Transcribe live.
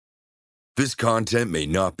This content may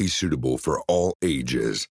not be suitable for all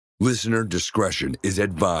ages. Listener discretion is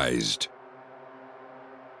advised.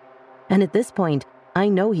 And at this point, I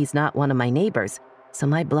know he's not one of my neighbors, so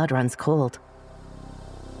my blood runs cold.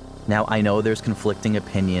 Now, I know there's conflicting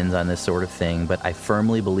opinions on this sort of thing, but I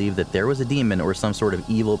firmly believe that there was a demon or some sort of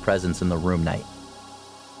evil presence in the room, Knight.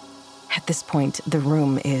 At this point, the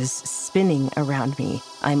room is spinning around me.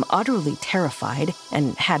 I'm utterly terrified,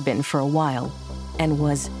 and had been for a while, and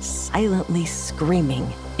was silently screaming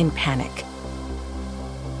in panic.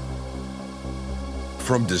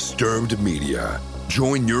 From Disturbed Media,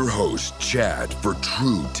 join your host, Chad, for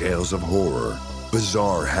true tales of horror,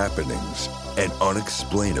 bizarre happenings, and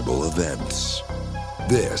unexplainable events.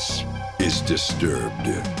 This is Disturbed.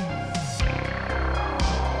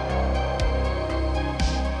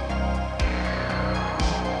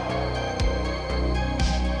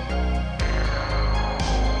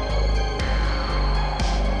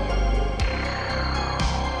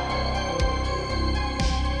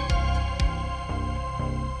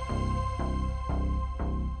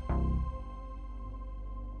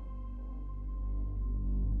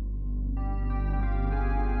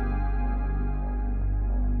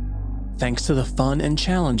 Thanks to the fun and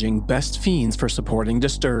challenging Best Fiends for supporting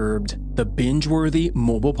Disturbed, the binge-worthy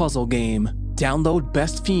mobile puzzle game. Download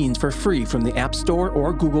Best Fiends for free from the App Store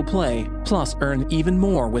or Google Play, plus earn even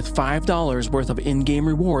more with $5 worth of in-game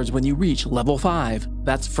rewards when you reach level 5.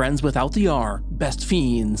 That's friends without the R, Best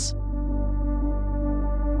Fiends.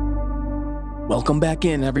 Welcome back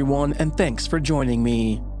in, everyone, and thanks for joining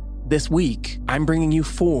me. This week, I'm bringing you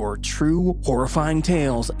 4 true horrifying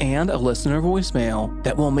tales and a listener voicemail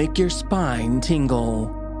that will make your spine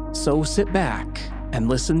tingle. So sit back and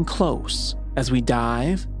listen close as we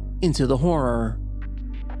dive into the horror.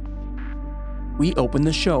 We open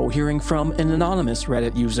the show hearing from an anonymous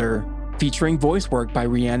Reddit user, featuring voice work by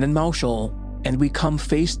Rhiannon Mauschel, and we come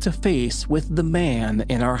face to face with the man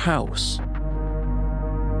in our house.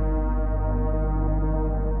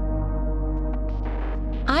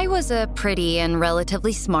 I was a pretty and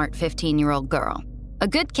relatively smart 15-year-old girl, a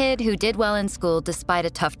good kid who did well in school despite a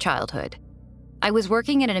tough childhood. I was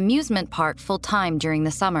working at an amusement park full-time during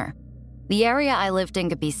the summer. The area I lived in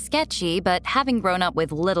could be sketchy, but having grown up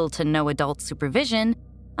with little to no adult supervision,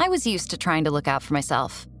 I was used to trying to look out for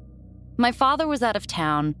myself. My father was out of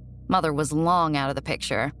town, mother was long out of the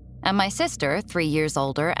picture, and my sister, 3 years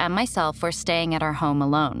older, and myself were staying at our home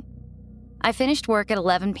alone. I finished work at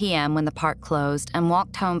 11 p.m. when the park closed and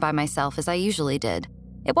walked home by myself as I usually did.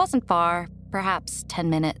 It wasn't far, perhaps 10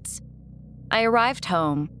 minutes. I arrived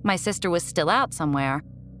home, my sister was still out somewhere,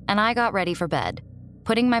 and I got ready for bed,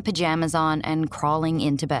 putting my pajamas on and crawling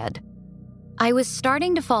into bed. I was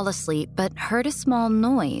starting to fall asleep but heard a small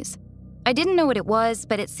noise. I didn't know what it was,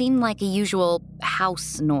 but it seemed like a usual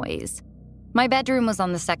house noise. My bedroom was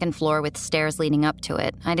on the second floor with stairs leading up to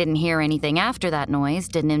it. I didn't hear anything after that noise,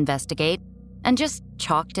 didn't investigate, and just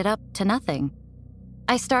chalked it up to nothing.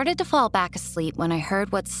 I started to fall back asleep when I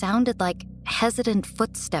heard what sounded like hesitant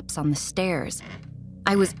footsteps on the stairs.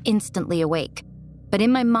 I was instantly awake, but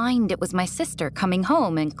in my mind it was my sister coming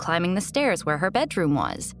home and climbing the stairs where her bedroom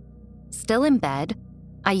was. Still in bed,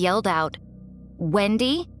 I yelled out,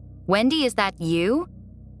 "Wendy? Wendy, is that you?"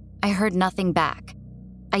 I heard nothing back.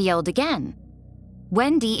 I yelled again,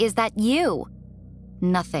 "Wendy, is that you?"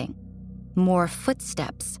 Nothing. More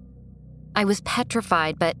footsteps. I was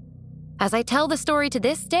petrified, but as I tell the story to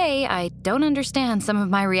this day, I don't understand some of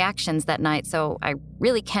my reactions that night, so I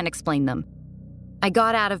really can't explain them. I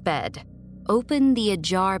got out of bed, opened the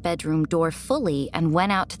ajar bedroom door fully, and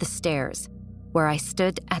went out to the stairs, where I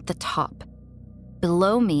stood at the top.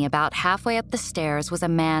 Below me, about halfway up the stairs, was a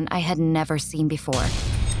man I had never seen before.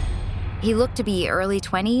 He looked to be early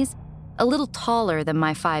 20s, a little taller than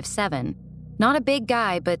my 5'7", not a big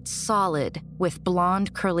guy, but solid, with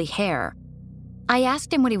blonde curly hair. I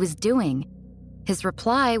asked him what he was doing. His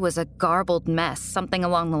reply was a garbled mess, something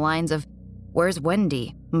along the lines of, "Where's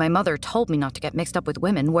Wendy? My mother told me not to get mixed up with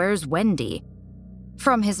women. Where's Wendy?"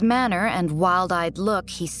 From his manner and wild-eyed look,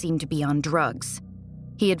 he seemed to be on drugs.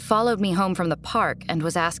 He had followed me home from the park and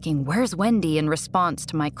was asking, "Where's Wendy?" in response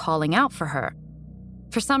to my calling out for her.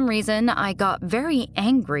 For some reason, I got very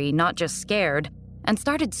angry, not just scared, and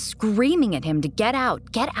started screaming at him to get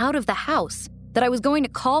out of the house, that I was going to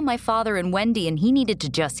call my father and Wendy and he needed to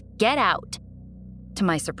just get out. To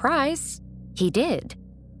my surprise, he did.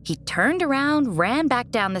 He turned around, ran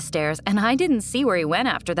back down the stairs, and I didn't see where he went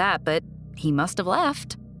after that, but he must have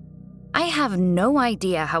left. I have no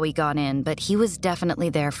idea how he got in, but he was definitely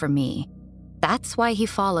there for me. That's why he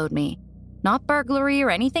followed me. Not burglary or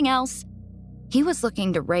anything else. He was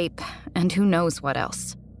looking to rape, and who knows what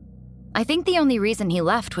else. I think the only reason he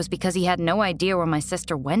left was because he had no idea where my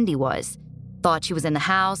sister Wendy was. Thought she was in the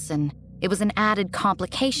house, and it was an added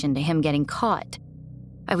complication to him getting caught.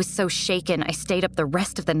 I was so shaken, I stayed up the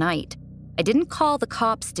rest of the night. I didn't call the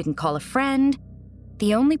cops, didn't call a friend.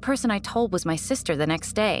 The only person I told was my sister the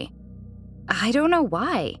next day. I don't know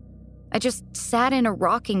why. I just sat in a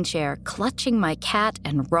rocking chair, clutching my cat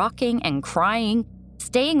and rocking and crying,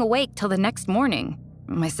 staying awake till the next morning.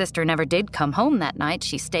 My sister never did come home that night.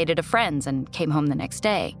 She stayed at a friend's and came home the next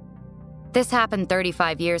day. This happened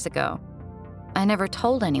 35 years ago. I never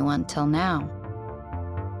told anyone till now.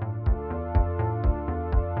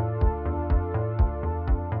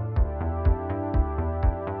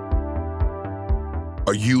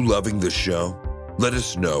 Are you loving the show? Let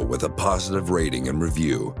us know with a positive rating and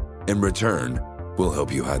review. In return, we'll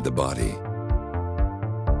help you hide the body.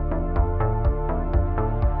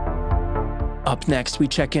 Up next, we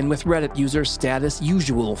check in with Reddit user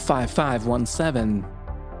StatusUsual5517,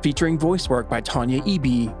 featuring voice work by Tanya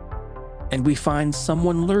Eby, and we find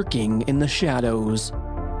someone lurking in the shadows.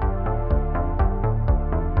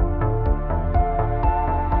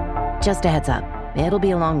 Just a heads up, it'll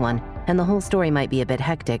be a long one, and the whole story might be a bit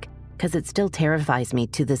hectic, because it still terrifies me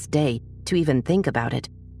to this day to even think about it.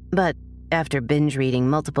 But after binge reading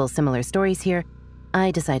multiple similar stories here,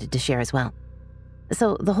 I decided to share as well.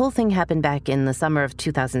 So the whole thing happened back in the summer of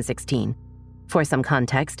 2016. For some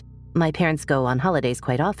context, my parents go on holidays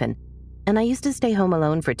quite often, and I used to stay home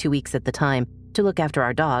alone for 2 weeks at the time to look after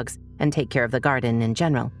our dogs and take care of the garden in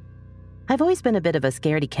general. I've always been a bit of a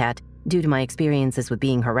scaredy cat due to my experiences with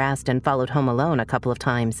being harassed and followed home alone a couple of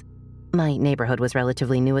times. My neighborhood was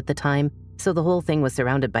relatively new at the time, so the whole thing was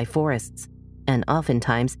surrounded by forests, and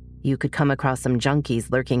oftentimes you could come across some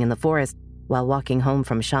junkies lurking in the forest while walking home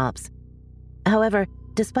from shops. However,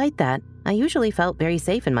 despite that, I usually felt very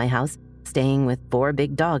safe in my house, staying with 4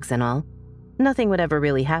 big dogs and all. Nothing would ever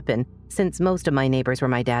really happen, since most of my neighbors were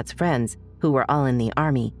my dad's friends, who were all in the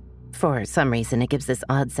army. For some reason, it gives this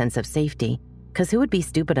odd sense of safety, because who would be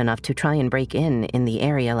stupid enough to try and break in the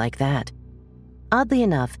area like that? Oddly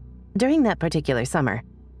enough, during that particular summer,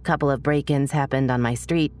 a couple of break-ins happened on my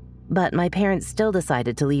street, but my parents still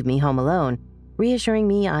decided to leave me home alone, reassuring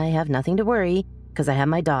me I have nothing to worry because I have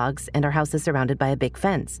my dogs and our house is surrounded by a big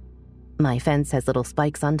fence. My fence has little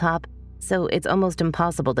spikes on top, so it's almost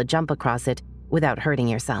impossible to jump across it without hurting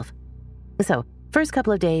yourself. So, first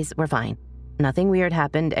couple of days were fine. Nothing weird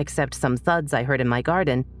happened except some thuds I heard in my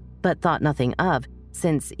garden, but thought nothing of,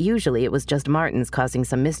 since usually it was just martins causing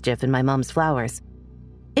some mischief in my mom's flowers.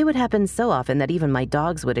 It would happen so often that even my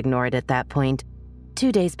dogs would ignore it at that point.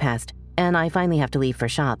 2 days passed, and I finally have to leave for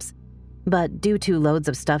shops. But due to loads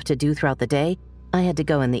of stuff to do throughout the day, I had to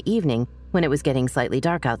go in the evening when it was getting slightly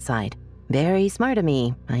dark outside. Very smart of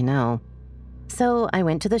me, I know. So I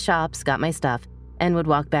went to the shops, got my stuff, and would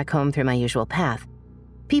walk back home through my usual path.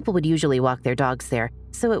 People would usually walk their dogs there,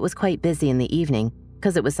 so it was quite busy in the evening,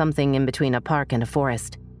 because it was something in between a park and a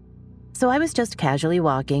forest. So I was just casually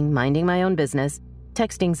walking, minding my own business,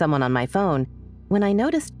 texting someone on my phone, when I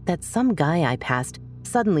noticed that some guy I passed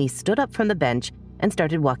suddenly stood up from the bench and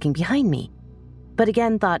started walking behind me. But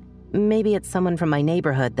again thought, maybe it's someone from my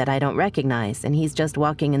neighborhood that I don't recognize and he's just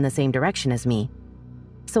walking in the same direction as me.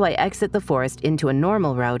 So I exit the forest into a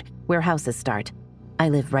normal road where houses start. I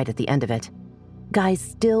live right at the end of it. Guy's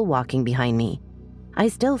still walking behind me. I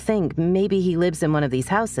still think maybe he lives in one of these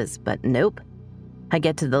houses, but nope. I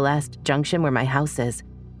get to the last junction where my house is.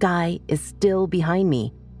 Guy is still behind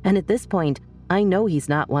me, and at this point, I know he's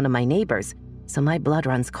not one of my neighbors, so my blood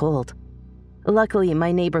runs cold. Luckily,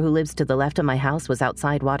 my neighbor who lives to the left of my house was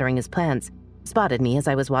outside watering his plants, spotted me as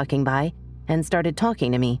I was walking by, and started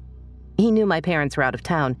talking to me. He knew my parents were out of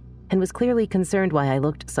town, and was clearly concerned why I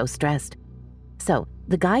looked so stressed. So,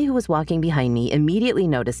 the guy who was walking behind me immediately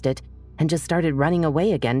noticed it, and just started running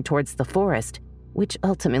away again towards the forest, which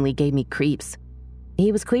ultimately gave me creeps.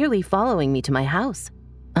 He was clearly following me to my house.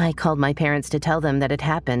 I called my parents to tell them that it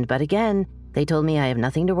happened, but again, they told me I have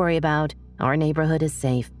nothing to worry about, our neighborhood is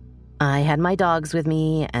safe. I had my dogs with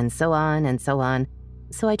me, and so on and so on,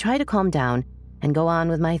 so I try to calm down and go on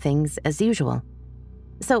with my things as usual.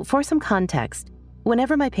 So for some context,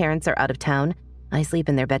 whenever my parents are out of town, I sleep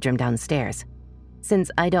in their bedroom downstairs,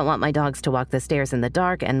 since I don't want my dogs to walk the stairs in the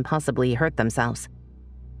dark and possibly hurt themselves.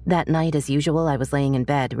 That night, as usual, I was laying in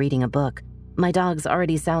bed reading a book, my dogs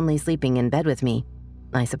already soundly sleeping in bed with me.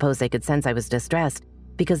 I suppose they could sense I was distressed,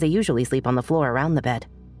 because they usually sleep on the floor around the bed.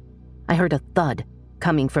 I heard a thud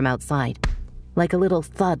coming from outside, like a little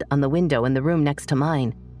thud on the window in the room next to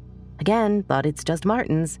mine. Again, thought it's just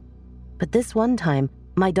martins. But this one time,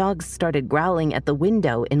 my dogs started growling at the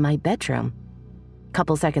window in my bedroom.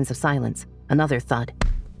 Couple seconds of silence, another thud.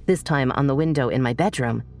 This time on the window in my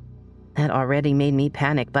bedroom. That already made me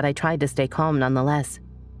panic, but I tried to stay calm nonetheless.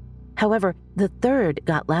 However, the third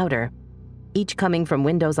got louder, each coming from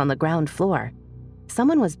windows on the ground floor.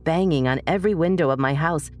 Someone was banging on every window of my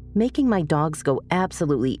house, making my dogs go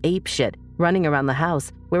absolutely apeshit, running around the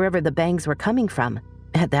house wherever the bangs were coming from.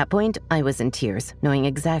 At that point, I was in tears, knowing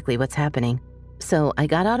exactly what's happening. So I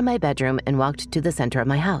got out of my bedroom and walked to the center of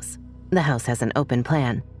my house. The house has an open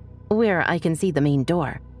plan, where I can see the main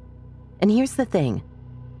door. And here's the thing.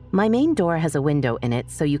 My main door has a window in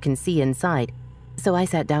it so you can see inside, so I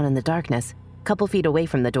sat down in the darkness, a couple feet away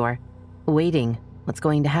from the door, waiting what's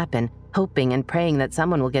going to happen, hoping and praying that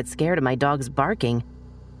someone will get scared of my dog's barking.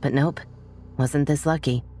 But nope, wasn't this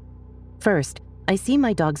lucky. First, I see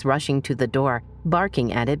my dogs rushing to the door,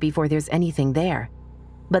 barking at it before there's anything there.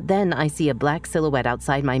 But then I see a black silhouette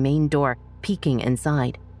outside my main door, peeking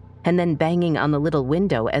inside, and then banging on the little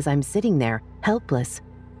window as I'm sitting there, helpless.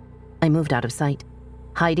 I moved out of sight,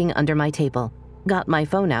 hiding under my table, got my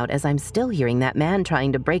phone out as I'm still hearing that man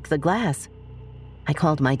trying to break the glass. I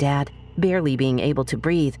called my dad, barely being able to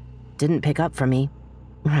breathe. Didn't pick up for me.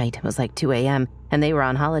 Right, it was like 2 a.m., and they were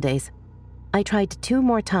on holidays. I tried 2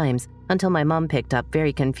 more times until my mom picked up,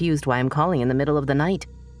 very confused why I'm calling in the middle of the night.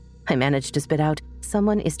 I managed to spit out,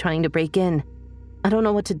 "Someone is trying to break in. I don't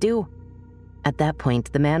know what to do." At that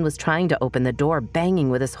point, the man was trying to open the door, banging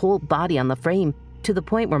with his whole body on the frame, to the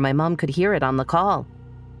point where my mom could hear it on the call.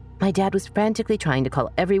 My dad was frantically trying to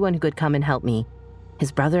call everyone who could come and help me.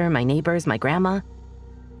 His brother, my neighbors, my grandma.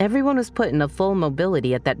 Everyone was put in a full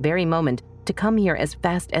mobility at that very moment to come here as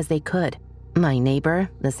fast as they could. My neighbor,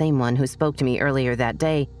 the same one who spoke to me earlier that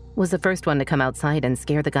day, was the first one to come outside and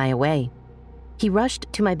scare the guy away. He rushed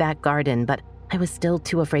to my back garden, but I was still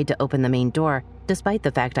too afraid to open the main door, despite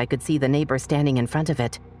the fact I could see the neighbor standing in front of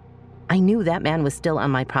it. I knew that man was still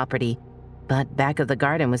on my property, but back of the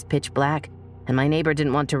garden was pitch black, and my neighbor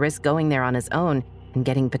didn't want to risk going there on his own and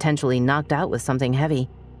getting potentially knocked out with something heavy.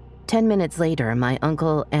 10 minutes later, my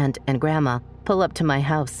uncle, aunt, and grandma pull up to my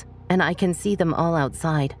house, and I can see them all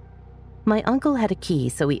outside. My uncle had a key,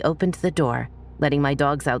 so he opened the door, letting my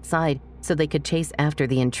dogs outside so they could chase after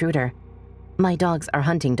the intruder. My dogs are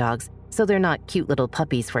hunting dogs, so they're not cute little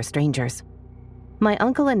puppies for strangers. My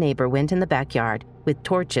uncle and neighbor went in the backyard with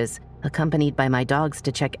torches, accompanied by my dogs,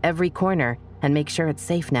 to check every corner and make sure it's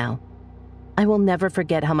safe now. I will never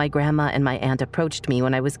forget how my grandma and my aunt approached me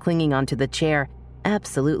when I was clinging onto the chair,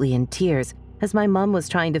 absolutely in tears, as my mom was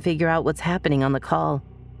trying to figure out what's happening on the call.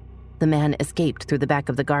 The man escaped through the back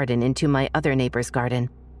of the garden into my other neighbor's garden.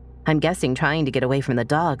 I'm guessing trying to get away from the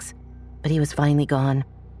dogs, but he was finally gone.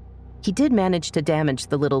 He did manage to damage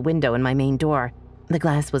the little window in my main door. The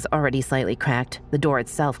glass was already slightly cracked. The door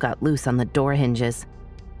itself got loose on the door hinges.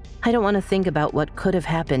 I don't want to think about what could have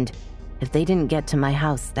happened if they didn't get to my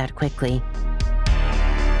house that quickly.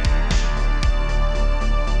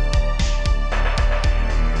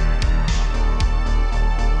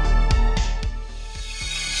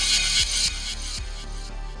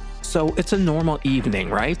 So it's a normal evening,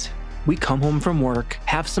 right? We come home from work,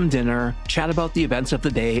 have some dinner, chat about the events of the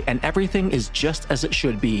day, and everything is just as it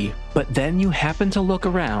should be. But then you happen to look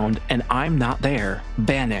around and I'm not there,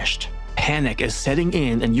 vanished. Panic is setting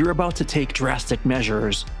in and you're about to take drastic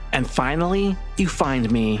measures. And finally, you find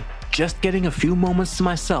me, just getting a few moments to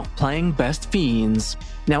myself playing Best Fiends.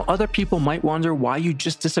 Now, other people might wonder why you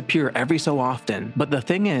just disappear every so often, but the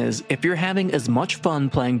thing is, if you're having as much fun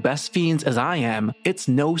playing Best Fiends as I am, it's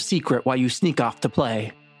no secret why you sneak off to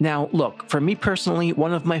play. Now, look, for me personally,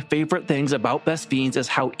 one of my favorite things about Best Fiends is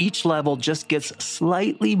how each level just gets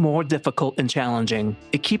slightly more difficult and challenging.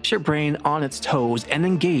 It keeps your brain on its toes and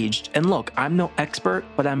engaged, and look, I'm no expert,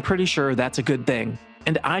 but I'm pretty sure that's a good thing.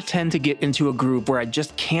 And I tend to get into a groove where I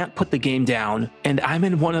just can't put the game down, and I'm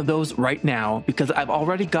in one of those right now because I've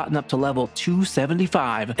already gotten up to level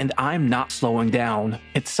 275 and I'm not slowing down.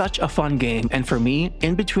 It's such a fun game, and for me,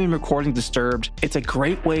 in between recording Disturbed, it's a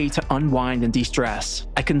great way to unwind and de-stress.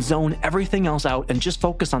 I can zone everything else out and just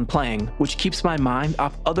focus on playing, which keeps my mind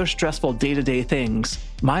off other stressful day-to-day things.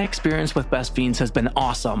 My experience with Best Fiends has been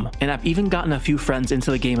awesome, and I've even gotten a few friends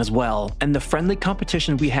into the game as well, and the friendly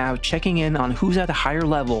competition we have checking in on who's at a higher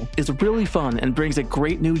level is really fun and brings a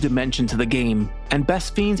great new dimension to the game. And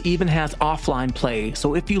Best Fiends even has offline play,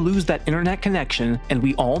 so if you lose that internet connection, and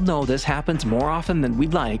we all know this happens more often than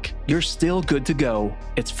we'd like, you're still good to go.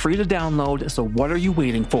 It's free to download, so what are you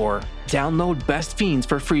waiting for? Download Best Fiends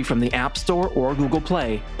for free from the App Store or Google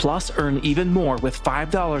Play, plus earn even more with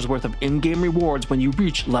 $5 worth of in-game rewards when you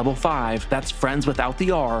reach level 5. That's friends without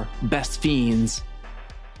the R, Best Fiends.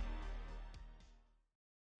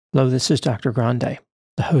 Hello, this is Dr. Grande,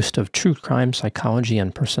 the host of True Crime Psychology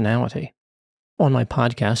and Personality. On my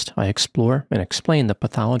podcast, I explore and explain the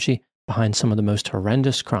pathology behind some of the most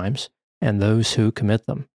horrendous crimes and those who commit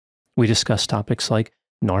them. We discuss topics like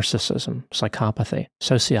narcissism, psychopathy,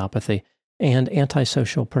 sociopathy, and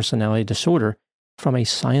antisocial personality disorder from a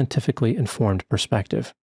scientifically informed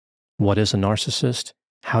perspective. What is a narcissist?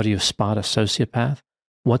 How do you spot a sociopath?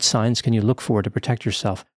 What signs can you look for to protect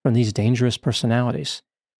yourself from these dangerous personalities?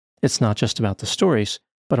 It's not just about the stories,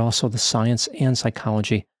 but also the science and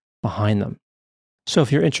psychology behind them. So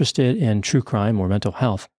if you're interested in true crime or mental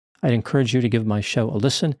health, I'd encourage you to give my show a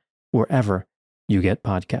listen wherever you get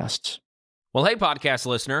podcasts. Well, hey, podcast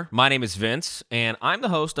listener. My name is Vince, and I'm the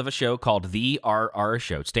host of a show called The RR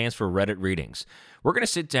Show. It stands for Reddit Readings. We're going to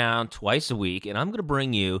sit down twice a week, and I'm going to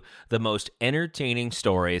bring you the most entertaining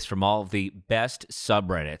stories from all of the best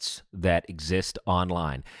subreddits that exist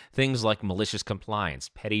online. Things like malicious compliance,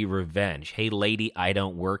 petty revenge, hey, lady, I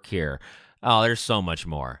don't work here. Oh, there's so much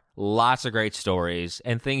more. Lots of great stories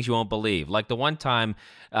and things you won't believe. Like the one time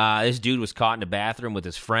this dude was caught in a bathroom with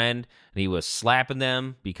his friend and he was slapping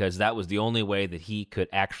them because that was the only way that he could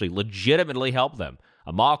actually legitimately help them.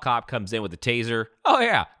 A mall cop comes in with a taser. Oh,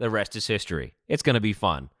 yeah, the rest is history. It's going to be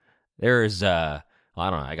fun. There's, I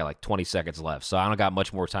don't know, I got like 20 seconds left, so I don't got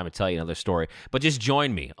much more time to tell you another story. But just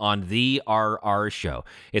join me on The RR Show.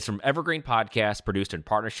 It's from Evergreen Podcast, produced in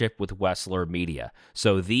partnership with Wessler Media.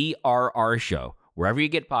 So The RR Show, wherever you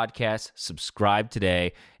get podcasts, subscribe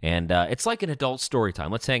today. And it's like an adult story time.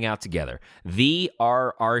 Let's hang out together. The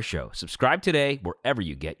RR Show. Subscribe today wherever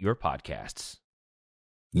you get your podcasts.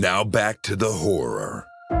 Now back to the horror.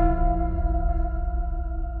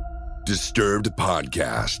 Disturbed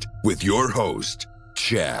Podcast with your host,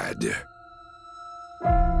 Chad.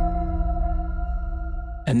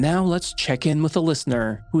 And now let's check in with a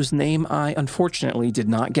listener whose name I unfortunately did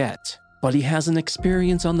not get, but he has an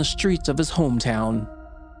experience on the streets of his hometown.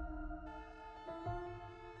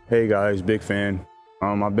 Hey guys, big fan.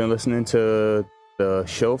 I've been listening to the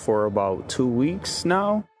show for about 2 weeks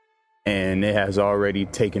now, and it has already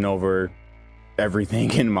taken over everything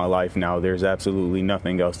in my life now. There's absolutely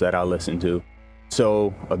nothing else that I listen to.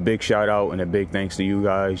 So a big shout out and a big thanks to you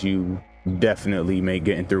guys. You definitely make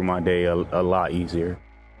getting through my day a lot easier.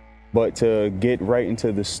 But to get right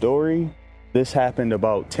into the story, this happened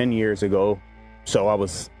about 10 years ago. So I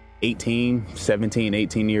was 18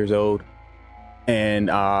 years old. And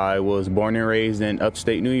I was born and raised in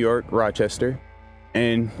upstate New York, Rochester.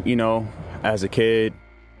 And, you know, as a kid,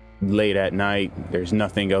 late at night, there's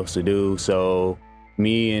nothing else to do. So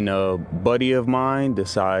me and a buddy of mine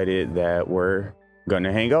decided that we're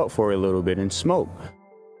gonna hang out for a little bit and smoke.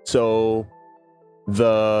 So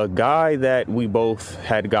the guy that we both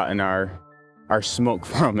had gotten our smoke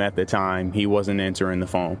from at the time, he wasn't answering the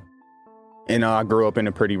phone. And I grew up in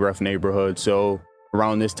a pretty rough neighborhood. So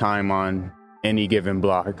around this time on any given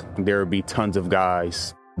block, there would be tons of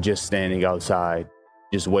guys just standing outside,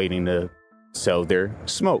 just waiting to sell their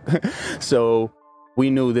smoke. So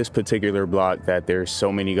we knew this particular block that there's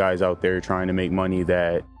so many guys out there trying to make money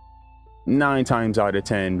that 9 times out of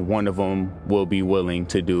 10, one of them will be willing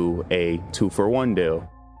to do a 2-for-1 deal.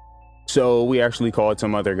 So we actually called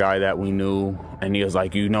some other guy that we knew, and he was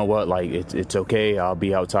like, you know what, like it's okay, I'll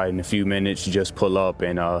be outside in a few minutes, just pull up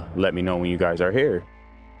and let me know when you guys are here.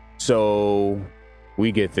 So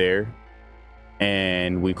we get there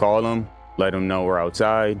and we call him, let him know we're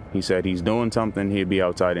outside. He said he's doing something, he'll be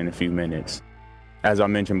outside in a few minutes. As I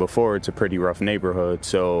mentioned before, it's a pretty rough neighborhood,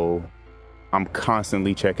 so I'm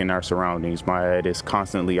constantly checking our surroundings. My head is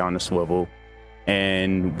constantly on the swivel.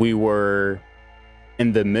 And we were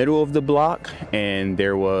in the middle of the block, and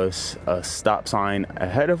there was a stop sign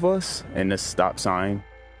ahead of us and a stop sign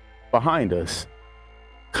behind us,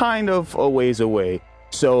 kind of a ways away.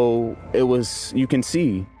 So it was, you can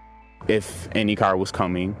see if any car was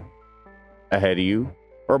coming ahead of you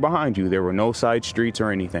or behind you. There were no side streets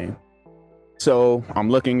or anything. So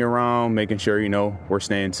I'm looking around, making sure, you know, we're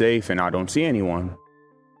staying safe, and I don't see anyone.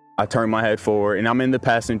 I turn my head forward, and I'm in the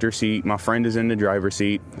passenger seat. My friend is in the driver's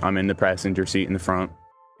seat. I'm in the passenger seat in the front.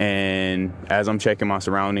 And as I'm checking my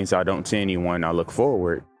surroundings, I don't see anyone. I look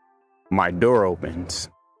forward. My door opens.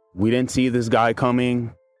 We didn't see this guy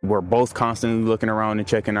coming. We're both constantly looking around and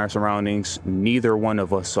checking our surroundings. Neither one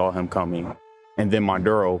of us saw him coming. And then my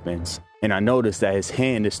door opens, and I notice that his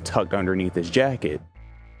hand is tucked underneath his jacket.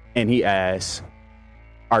 And he asks,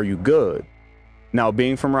 "Are you good?" Now,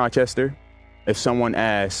 being from Rochester, if someone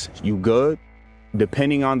asks, "You good?"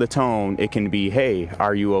 depending on the tone, it can be, "Hey,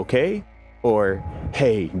 are you okay?" Or,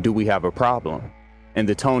 "Hey, do we have a problem?" And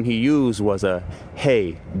the tone he used was a,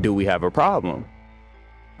 "Hey, do we have a problem?"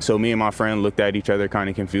 So me and my friend looked at each other kind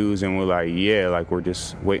of confused, and we're like, yeah, like we're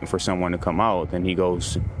just waiting for someone to come out. And he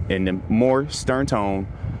goes in a more stern tone,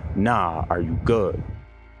 nah, are you good?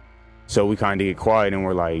 So we kind of get quiet and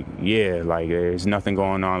we're like, yeah, like there's nothing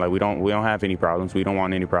going on. Like we don't have any problems. We don't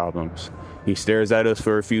want any problems. He stares at us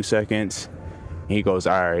for a few seconds. He goes,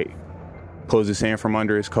 all right, pulls his hand from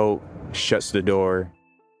under his coat, shuts the door,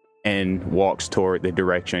 and walks toward the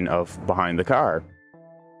direction of behind the car.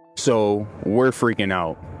 So we're freaking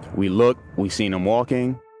out. We look, we seen him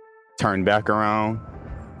walking, turned back around,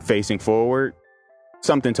 facing forward.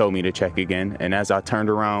 Something told me to check again, and as I turned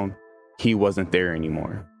around, he wasn't there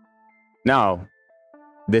anymore. Now,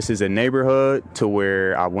 this is a neighborhood to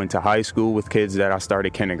where I went to high school with kids that I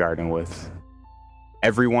started kindergarten with.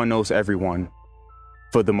 Everyone knows everyone,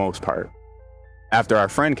 for the most part. After our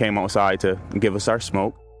friend came outside to give us our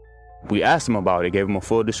smoke, we asked him about it, gave him a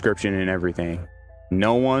full description and everything.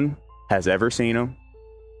 No one has ever seen him.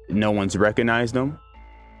 No one's recognized him.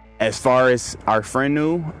 As far as our friend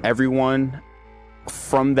knew, everyone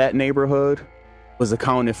from that neighborhood was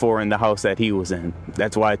accounted for in the house that he was in.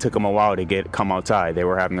 That's why it took them a while to come outside. They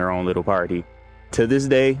were having their own little party. To this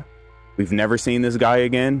day, we've never seen this guy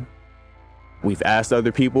again. We've asked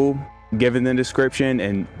other people, given the description,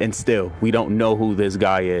 and still, we don't know who this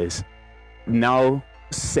guy is. Now,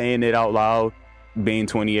 saying it out loud, being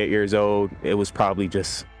 28 years old, it was probably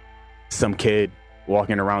just some kid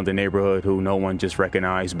walking around the neighborhood who no one just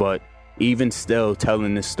recognized. But even still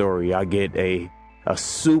telling this story, I get a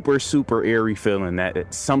super, super eerie feeling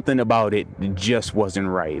that something about it just wasn't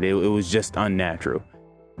right. It was just unnatural.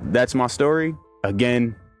 That's my story.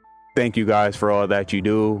 Again, thank you guys for all that you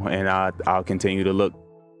do, and I'll continue to look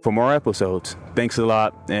for more episodes. Thanks a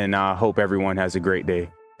lot, and I hope everyone has a great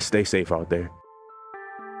day. Stay safe out there.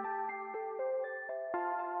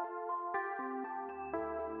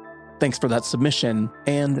 Thanks for that submission,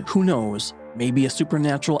 and who knows, maybe a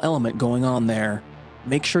supernatural element going on there.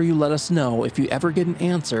 Make sure you let us know if you ever get an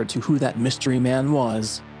answer to who that mystery man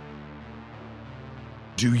was.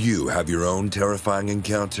 Do you have your own terrifying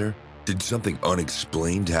encounter? Did something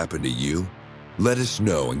unexplained happen to you? Let us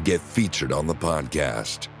know and get featured on the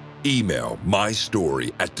podcast. Email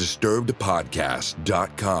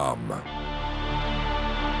mystory@disturbedpodcast.com.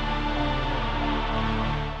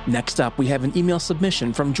 Next up, we have an email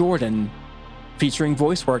submission from Jordan, featuring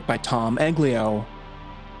voice work by Tom Eglio.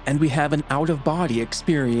 And we have an out-of-body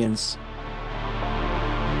experience.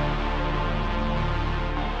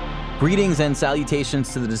 Greetings and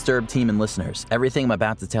salutations to the Disturbed team and listeners. Everything I'm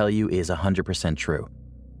about to tell you is 100% true.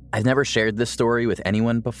 I've never shared this story with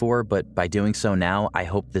anyone before, but by doing so now, I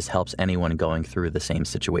hope this helps anyone going through the same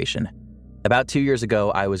situation. About 2 years ago,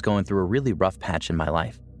 I was going through a really rough patch in my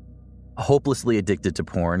life. Hopelessly addicted to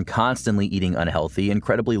porn, constantly eating unhealthy,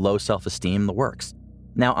 incredibly low self-esteem, the works.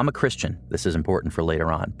 Now, I'm a Christian, this is important for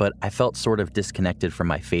later on, but I felt sort of disconnected from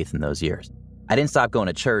my faith in those years. I didn't stop going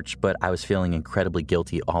to church, but I was feeling incredibly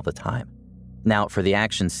guilty all the time. Now, for the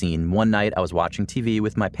action scene, one night I was watching TV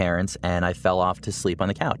with my parents and I fell off to sleep on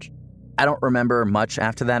the couch. I don't remember much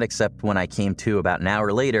after that except when I came to about an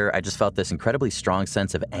hour later, I just felt this incredibly strong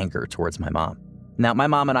sense of anger towards my mom. Now, my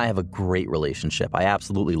mom and I have a great relationship. I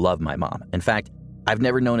absolutely love my mom. In fact, I've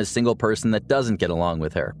never known a single person that doesn't get along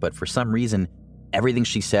with her, but for some reason, everything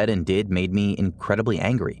she said and did made me incredibly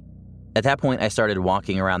angry. At that point, I started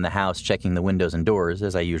walking around the house, checking the windows and doors,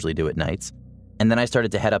 as I usually do at nights, and then I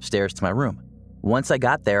started to head upstairs to my room. Once I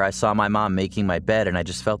got there, I saw my mom making my bed, and I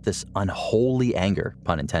just felt this unholy anger,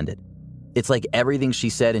 pun intended. It's like everything she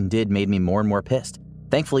said and did made me more and more pissed.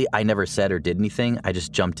 Thankfully, I never said or did anything. I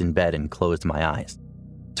just jumped in bed and closed my eyes.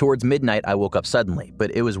 Towards midnight, I woke up suddenly,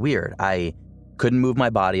 but it was weird. I couldn't move my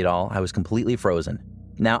body at all. I was completely frozen.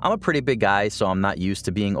 Now, I'm a pretty big guy, so I'm not used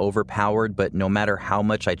to being overpowered, but no matter how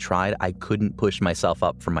much I tried, I couldn't push myself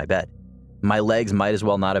up from my bed. My legs might as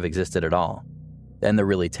well not have existed at all. Then the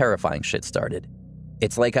really terrifying shit started.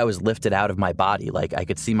 It's like I was lifted out of my body, like I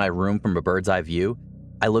could see my room from a bird's eye view.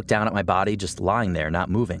 I looked down at my body just lying there, not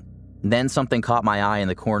moving. Then something caught my eye in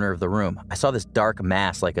the corner of the room. I saw this dark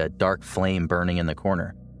mass like a dark flame burning in the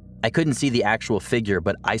corner. I couldn't see the actual figure,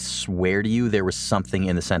 but I swear to you there was something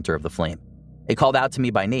in the center of the flame. It called out to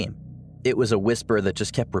me by name. It was a whisper that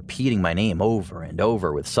just kept repeating my name over and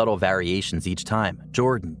over with subtle variations each time.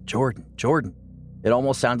 Jordan, Jordan, Jordan. It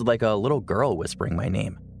almost sounded like a little girl whispering my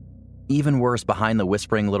name. Even worse, behind the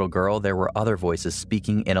whispering little girl, there were other voices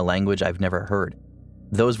speaking in a language I've never heard.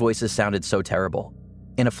 Those voices sounded so terrible.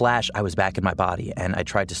 In a flash, I was back in my body, and I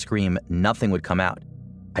tried to scream. Nothing would come out.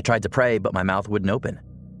 I tried to pray, but my mouth wouldn't open.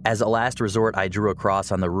 As a last resort, I drew a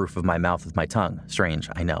cross on the roof of my mouth with my tongue. Strange,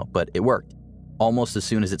 I know, but it worked. Almost as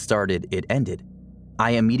soon as it started, it ended.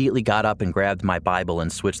 I immediately got up and grabbed my Bible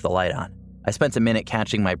and switched the light on. I spent a minute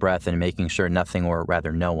catching my breath and making sure nothing, or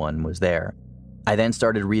rather no one, was there. I then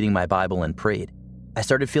started reading my Bible and prayed. I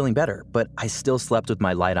started feeling better, but I still slept with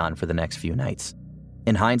my light on for the next few nights.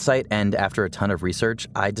 In hindsight, and after a ton of research,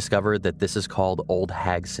 I discovered that this is called old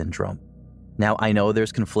hag syndrome. Now, I know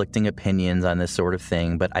there's conflicting opinions on this sort of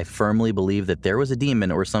thing, but I firmly believe that there was a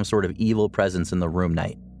demon or some sort of evil presence in the room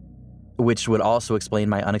night, which would also explain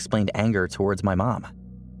my unexplained anger towards my mom.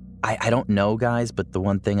 I don't know, guys, but the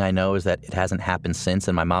one thing I know is that it hasn't happened since,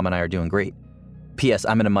 and my mom and I are doing great. P.S.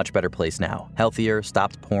 I'm in a much better place now, healthier,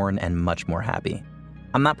 stopped porn, and much more happy.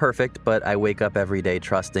 I'm not perfect, but I wake up every day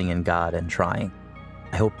trusting in God and trying.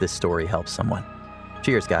 I hope this story helps someone.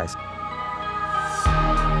 Cheers, guys.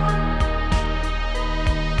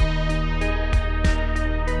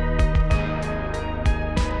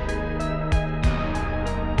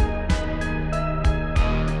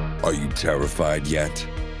 Are you terrified yet?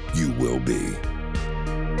 You will be.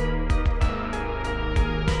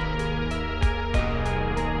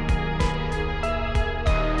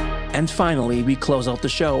 And finally, we close out the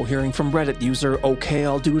show hearing from Reddit user OK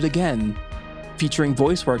I'll Do It Again, featuring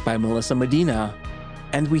voice work by Melissa Medina,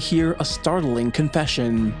 and we hear a startling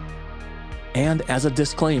confession. And as a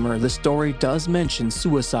disclaimer, the story does mention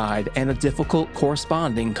suicide and a difficult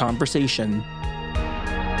corresponding conversation.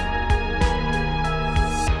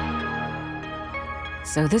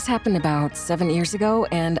 So this happened about 7 years ago,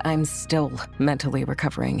 and I'm still mentally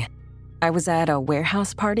recovering. I was at a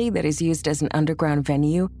warehouse party that is used as an underground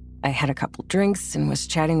venue. I had a couple drinks and was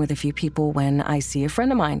chatting with a few people when I see a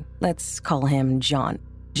friend of mine. Let's call him John.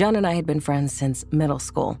 John and I had been friends since middle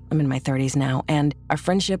school. I'm in my 30s now, and our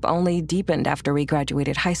friendship only deepened after we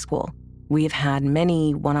graduated high school. We've had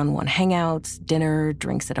many one-on-one hangouts, dinner,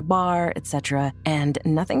 drinks at a bar, etc., and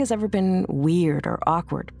nothing has ever been weird or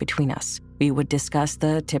awkward between us. We would discuss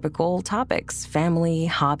the typical topics, family,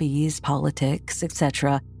 hobbies, politics,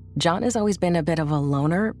 etc. John has always been a bit of a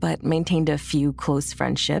loner, but maintained a few close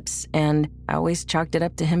friendships, and I always chalked it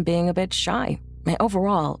up to him being a bit shy.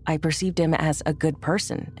 Overall, I perceived him as a good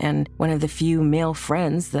person and one of the few male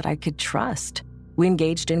friends that I could trust. We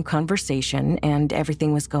engaged in conversation, and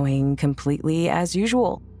everything was going completely as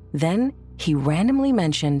usual. Then, he randomly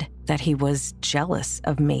mentioned that he was jealous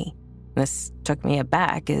of me. This took me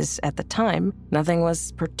aback, as at the time, nothing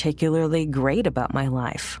was particularly great about my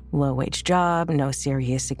life. Low-wage job, no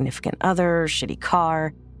serious significant other, shitty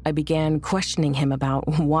car. I began questioning him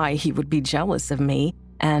about why he would be jealous of me,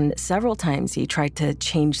 and several times he tried to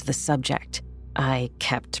change the subject. I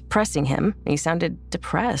kept pressing him. He sounded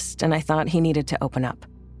depressed, and I thought he needed to open up.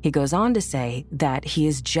 He goes on to say that he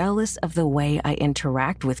is jealous of the way I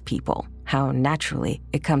interact with people, how naturally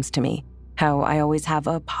it comes to me, how I always have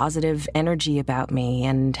a positive energy about me,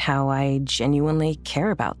 and how I genuinely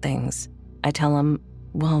care about things. I tell him,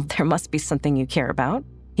 well, there must be something you care about.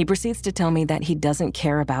 He proceeds to tell me that he doesn't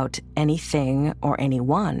care about anything or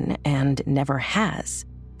anyone, and never has.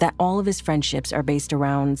 That all of his friendships are based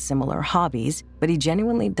around similar hobbies, but he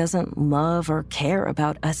genuinely doesn't love or care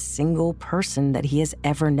about a single person that he has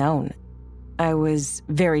ever known. I was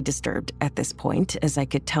very disturbed at this point, as I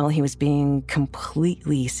could tell he was being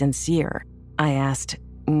completely sincere. I asked,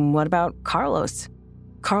 what about Carlos?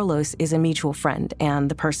 Carlos is a mutual friend and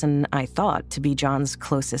the person I thought to be John's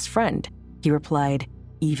closest friend. He replied,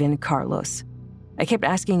 even Carlos. I kept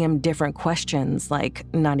asking him different questions like,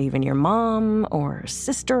 not even your mom or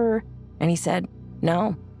sister? And he said,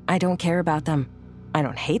 no, I don't care about them. I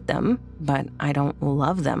don't hate them, but I don't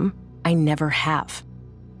love them. I never have.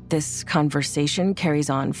 This conversation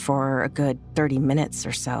carries on for a good 30 minutes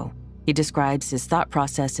or so. He describes his thought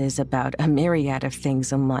processes about a myriad of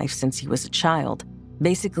things in life since he was a child,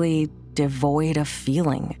 basically devoid of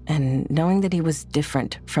feeling and knowing that he was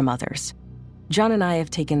different from others. John and I have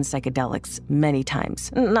taken psychedelics many times,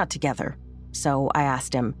 not together. So I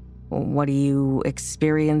asked him, what do you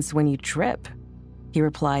experience when you trip? He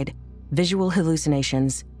replied, visual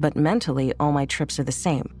hallucinations, but mentally all my trips are the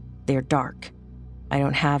same. They're dark. I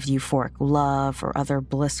don't have euphoric love or other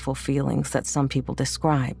blissful feelings that some people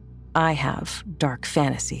describe. I have dark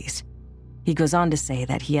fantasies. He goes on to say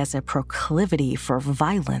that he has a proclivity for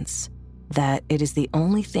violence, that it is the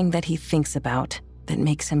only thing that he thinks about that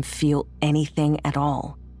makes him feel anything at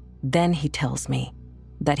all. Then he tells me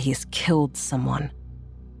that he has killed someone.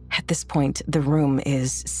 At this point, the room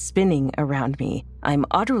is spinning around me. I'm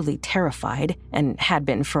utterly terrified, and had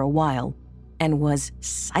been for a while, and was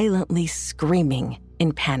silently screaming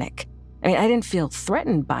in panic. I didn't feel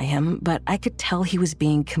threatened by him, but I could tell he was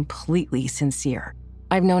being completely sincere.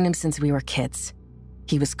 I've known him since we were kids.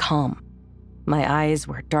 He was calm. My eyes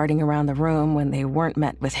were darting around the room when they weren't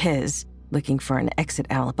met with his, looking for an exit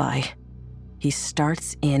alibi. He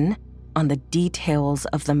starts in on the details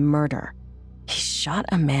of the murder. He shot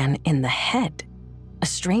a man in the head, a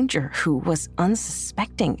stranger who was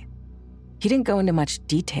unsuspecting. He didn't go into much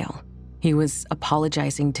detail. He was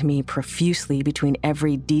apologizing to me profusely between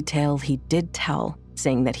every detail he did tell,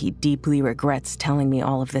 saying that he deeply regrets telling me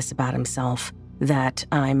all of this about himself, that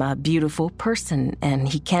I'm a beautiful person and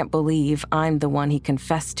he can't believe I'm the one he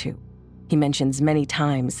confessed to. He mentions many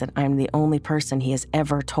times that I'm the only person he has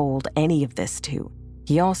ever told any of this to.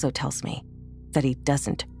 He also tells me that he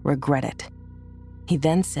doesn't regret it. He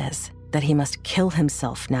then says that he must kill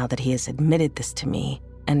himself now that he has admitted this to me,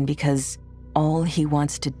 and because all he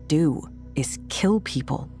wants to do is kill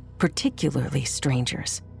people, particularly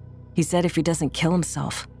strangers. He said if he doesn't kill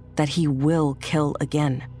himself, that he will kill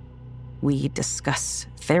again. We discuss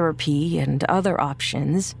therapy and other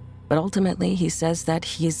options, but ultimately he says that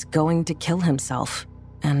he's going to kill himself,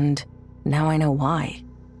 and now I know why.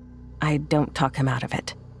 I don't talk him out of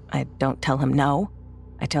it. I don't tell him no.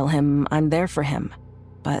 I tell him I'm there for him,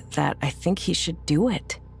 but that I think he should do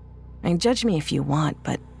it. I mean, judge me if you want,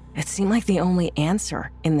 but it seemed like the only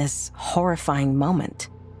answer in this horrifying moment.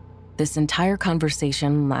 This entire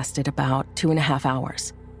conversation lasted about 2.5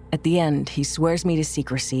 hours. At the end, he swears me to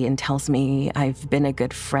secrecy and tells me I've been a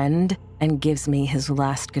good friend and gives me his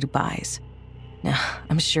last goodbyes. Now,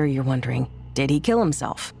 I'm sure you're wondering, did he kill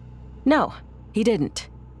himself? No, he didn't.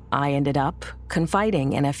 I ended up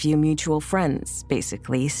confiding in a few mutual friends,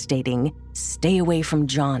 basically stating, stay away from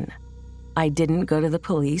John. I didn't go to the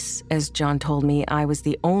police, as John told me I was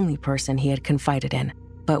the only person he had confided in,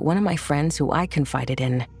 but one of my friends who I confided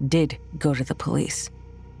in did go to the police.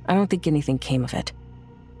 I don't think anything came of it.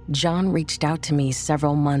 John reached out to me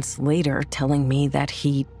several months later telling me that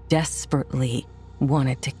he desperately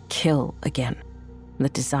wanted to kill again. The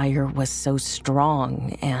desire was so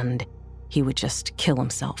strong and he would just kill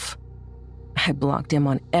himself. I blocked him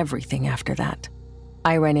on everything after that.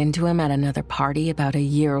 I ran into him at another party about a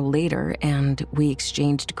year later and we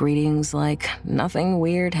exchanged greetings like nothing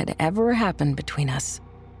weird had ever happened between us.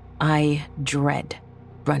 I dread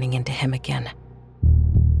running into him again.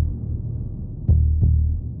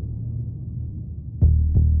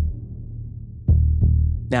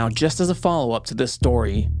 Now, just as a follow-up to this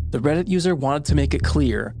story, the Reddit user wanted to make it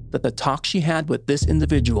clear that the talk she had with this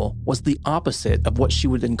individual was the opposite of what she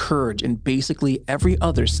would encourage in basically every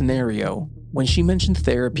other scenario. When she mentioned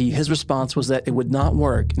therapy, his response was that it would not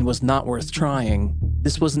work and was not worth trying.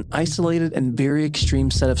 This was an isolated and very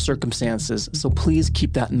extreme set of circumstances, so please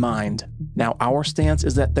keep that in mind. Now, our stance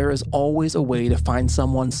is that there is always a way to find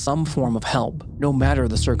someone some form of help, no matter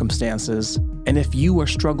the circumstances. And if you are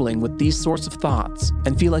struggling with these sorts of thoughts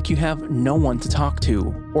and feel like you have no one to talk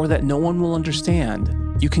to, or that no one will understand,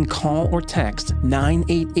 you can call or text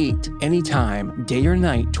 988 anytime, day or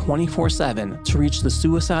night, 24/7 to reach the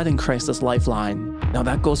Suicide and Crisis Lifeline. Now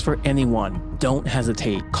that goes for anyone. Don't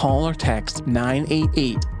hesitate. Call or text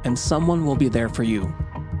 988 and someone will be there for you.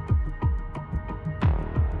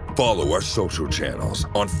 Follow our social channels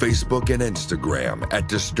on Facebook and Instagram at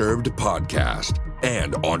Disturbed Podcast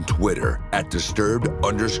and on Twitter at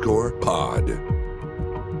Disturbed_pod.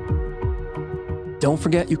 Don't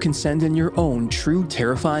forget you can send in your own true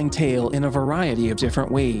terrifying tale in a variety of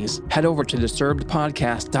different ways. Head over to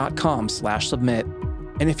disturbedpodcast.com/submit.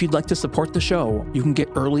 And if you'd like to support the show, you can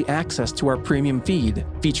get early access to our premium feed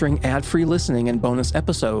featuring ad-free listening and bonus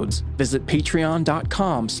episodes. Visit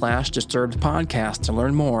patreon.com/disturbedpodcast to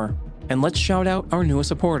learn more. And let's shout out our newest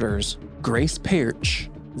supporters: Grace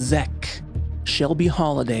Perch, Zek, Shelby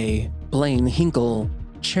Holiday, Blaine Hinkle,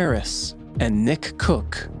 Cheris, and Nick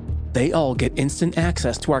Cook. They all get instant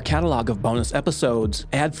access to our catalog of bonus episodes,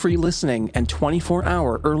 ad-free listening, and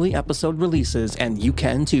 24-hour early episode releases, and you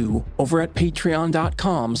can too, over at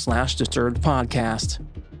patreon.com/disturbedpodcast.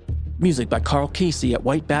 Music by Carl Casey at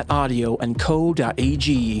White Bat Audio and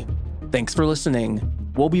co.ag. Thanks for listening.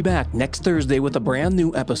 We'll be back next Thursday with a brand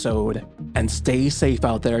new episode. And stay safe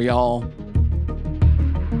out there, y'all.